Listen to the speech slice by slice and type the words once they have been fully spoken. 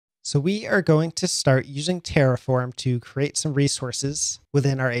So we are going to start using Terraform to create some resources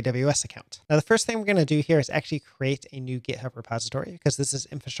within our AWS account. Now, the first thing we're going to do here is actually create a new GitHub repository because this is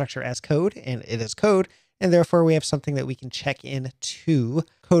infrastructure as code and it is code. And therefore we have something that we can check in to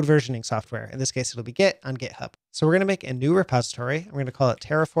code versioning software. In this case, it'll be Git on GitHub. So we're going to make a new repository. I'm going to call it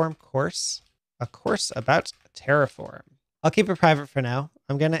Terraform course, a course about Terraform. I'll keep it private for now.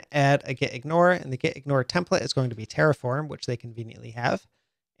 I'm going to add a git ignore, and the git ignore template is going to be Terraform, which they conveniently have.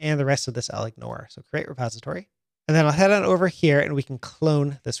 And the rest of this I'll ignore. So create repository. And then I'll head on over here and we can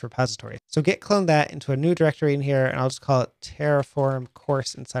clone this repository. So git clone that into a new directory in here, and I'll just call it Terraform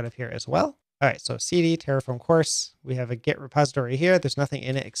course inside of here as well. All right, so cd Terraform course. We have a git repository here. There's nothing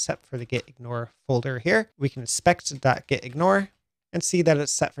in it except for the git ignore folder here. We can inspect.git ignore and see that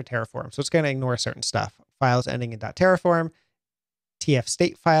it's set for Terraform. So it's going to ignore certain stuff. Files ending in .terraform, tf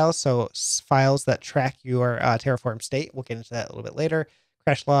state files, so files that track your Terraform state. We'll get into that a little bit later.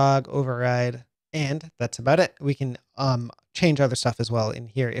 Crash log, override, and that's about it. We can change other stuff as well in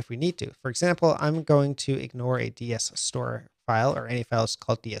here if we need to. For example, I'm going to ignore a dsstore file or any files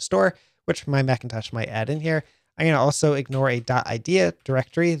called dsstore, which my Macintosh might add in here. I'm going to also ignore a .idea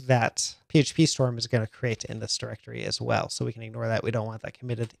directory that PhpStorm is going to create in this directory as well. So we can ignore that. We don't want that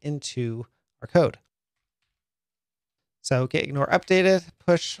committed into our code. So git ignore updated,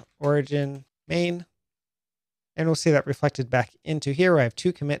 push origin main. And we'll see that reflected back into here where I have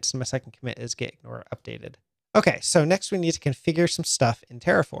two commits, and my second commit is git ignore updated. Okay, so next we need to configure some stuff in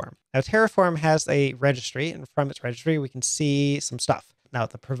Terraform. Now Terraform has a registry, and from its registry we can see some stuff. Now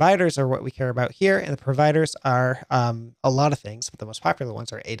the providers are what we care about here, and the providers are a lot of things, but the most popular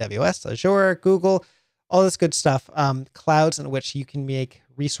ones are AWS, Azure, Google, all this good stuff, clouds in which you can make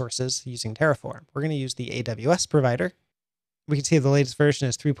resources using Terraform. We're going to use the AWS provider. We can see the latest version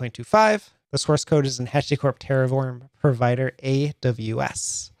is 3.25. The source code is in HashiCorp Terraform provider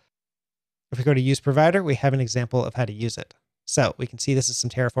AWS. If we go to use provider, we have an example of how to use it. So we can see this is some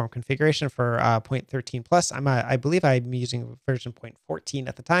Terraform configuration for 0.13 plus. I believe I'm using version 0.14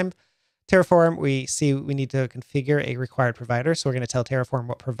 at the time. Terraform, we see we need to configure a required provider. So we're going to tell Terraform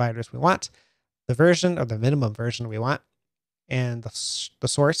what providers we want, the version or the minimum version we want. And the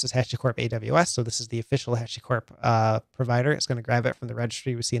source is HashiCorp AWS. So this is the official HashiCorp provider. It's going to grab it from the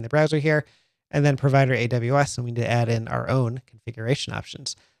registry we see in the browser here. And then provider AWS, and we need to add in our own configuration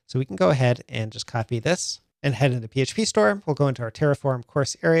options. So we can go ahead and just copy this and head into PhpStorm. We'll go into our Terraform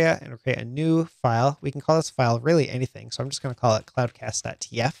course area and we'll create a new file. We can call this file really anything. So I'm just going to call it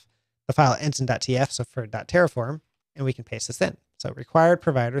cloudcast.tf. The file ends in .tf, so for .terraform, and we can paste this in. So required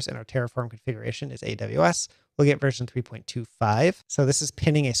providers in our Terraform configuration is AWS. We'll get version 3.25. So this is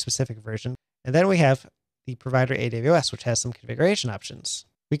pinning a specific version. And then we have the provider AWS, which has some configuration options.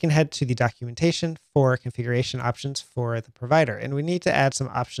 We can head to the documentation for configuration options for the provider. And we need to add some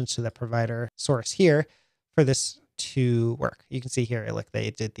options to the provider source here for this to work. You can see here, like they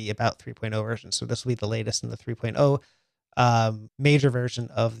did the about 3.0 version. So this will be the latest in the 3.0 major version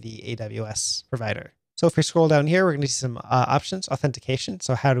of the AWS provider. So if we scroll down here, we're going to see some options, authentication.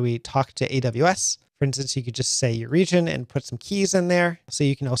 So how do we talk to AWS? For instance, you could just say your region and put some keys in there. So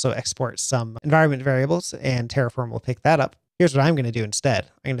you can also export some environment variables and Terraform will pick that up. Here's what I'm going to do instead.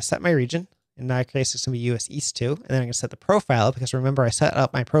 I'm going to set my region. In my case, it's going to be US East 2. And then I'm going to set the profile because remember I set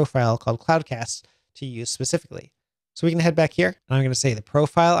up my profile called Cloudcast to use specifically. So we can head back here and I'm going to say the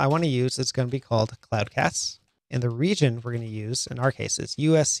profile I want to use is going to be called Cloudcast. And the region we're going to use in our case is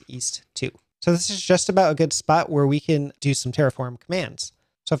US East 2. So this is just about a good spot where we can do some Terraform commands.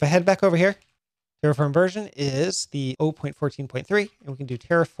 So if I head back over here, Terraform version is the 0.14.3, and we can do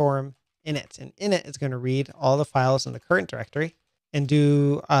Terraform init. And init is going to read all the files in the current directory and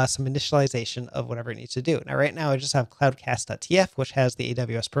do some initialization of whatever it needs to do. Now, right now, I just have cloudcast.tf, which has the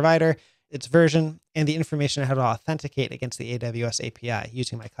AWS provider, its version, and the information on how to authenticate against the AWS API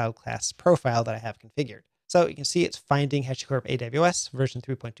using my Cloudcast profile that I have configured. So you can see it's finding HashiCorp AWS version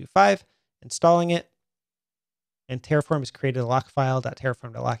 3.25, installing it, and Terraform has created a lock file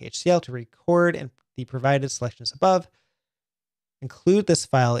 .terraform.lock.htcl to record and the provided selections above. Include this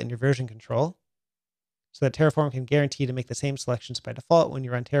file in your version control so that Terraform can guarantee to make the same selections by default when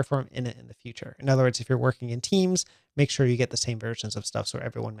you run Terraform init in the future. In other words, if you're working in teams, make sure you get the same versions of stuff so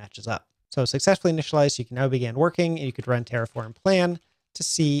everyone matches up. So successfully initialized, you can now begin working and you could run Terraform plan to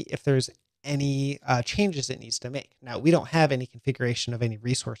see if there's any changes it needs to make. Now, we don't have any configuration of any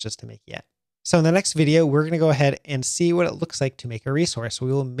resources to make yet. So in the next video, we're going to go ahead and see what it looks like to make a resource.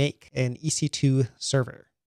 We will make an EC2 server.